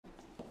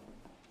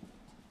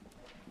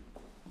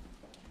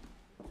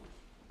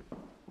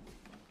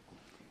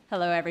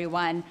Hello,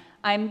 everyone.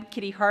 I'm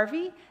Kitty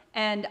Harvey,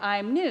 and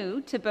I'm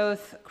new to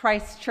both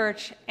Christ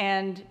Church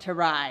and to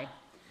Rye.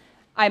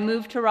 I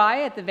moved to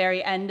Rye at the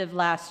very end of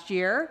last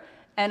year,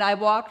 and I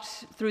walked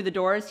through the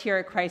doors here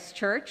at Christ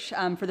Church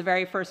for the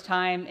very first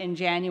time in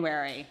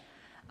January.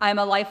 I'm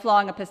a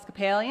lifelong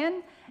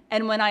Episcopalian,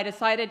 and when I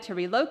decided to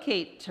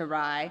relocate to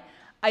Rye,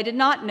 I did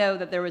not know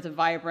that there was a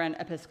vibrant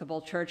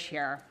Episcopal church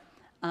here,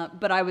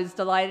 but I was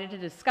delighted to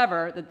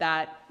discover that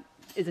that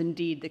is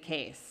indeed the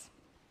case.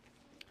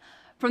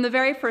 From the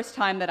very first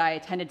time that I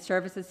attended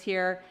services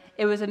here,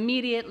 it was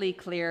immediately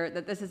clear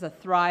that this is a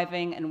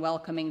thriving and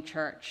welcoming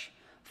church,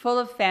 full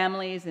of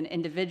families and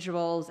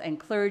individuals and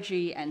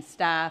clergy and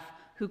staff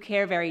who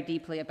care very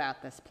deeply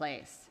about this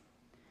place.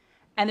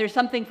 And there's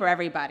something for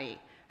everybody,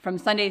 from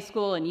Sunday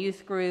school and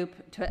youth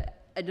group to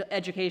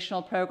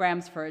educational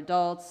programs for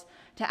adults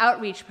to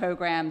outreach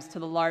programs to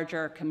the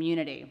larger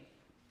community.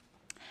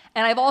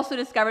 And I've also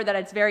discovered that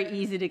it's very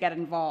easy to get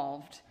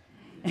involved.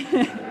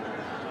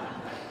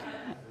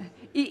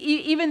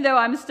 Even though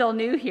I'm still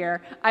new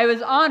here, I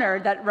was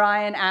honored that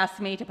Ryan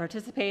asked me to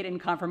participate in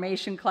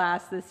confirmation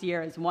class this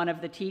year as one of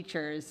the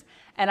teachers,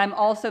 and I'm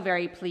also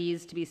very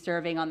pleased to be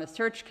serving on the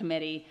search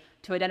committee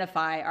to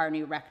identify our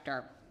new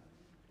rector.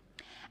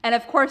 And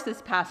of course,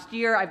 this past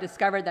year, I've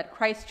discovered that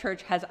Christ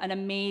Church has an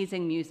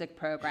amazing music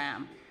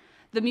program.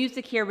 The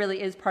music here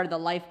really is part of the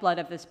lifeblood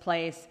of this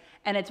place,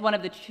 and it's one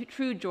of the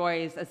true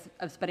joys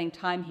of spending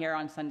time here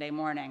on Sunday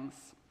mornings.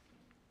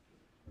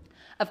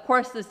 Of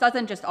course, this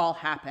doesn't just all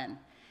happen.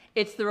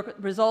 It's the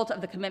result of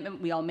the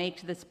commitment we all make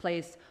to this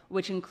place,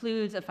 which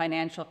includes a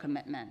financial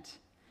commitment.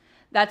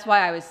 That's why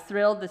I was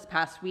thrilled this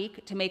past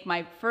week to make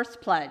my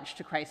first pledge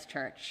to Christ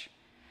Church.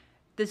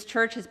 This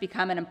church has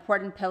become an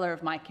important pillar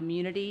of my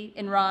community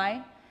in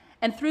Rye,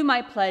 and through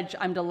my pledge,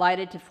 I'm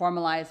delighted to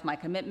formalize my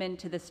commitment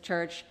to this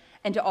church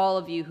and to all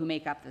of you who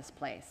make up this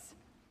place.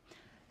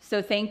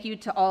 So thank you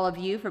to all of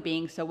you for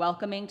being so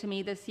welcoming to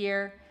me this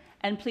year,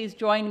 and please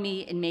join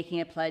me in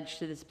making a pledge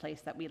to this place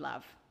that we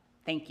love.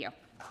 Thank you.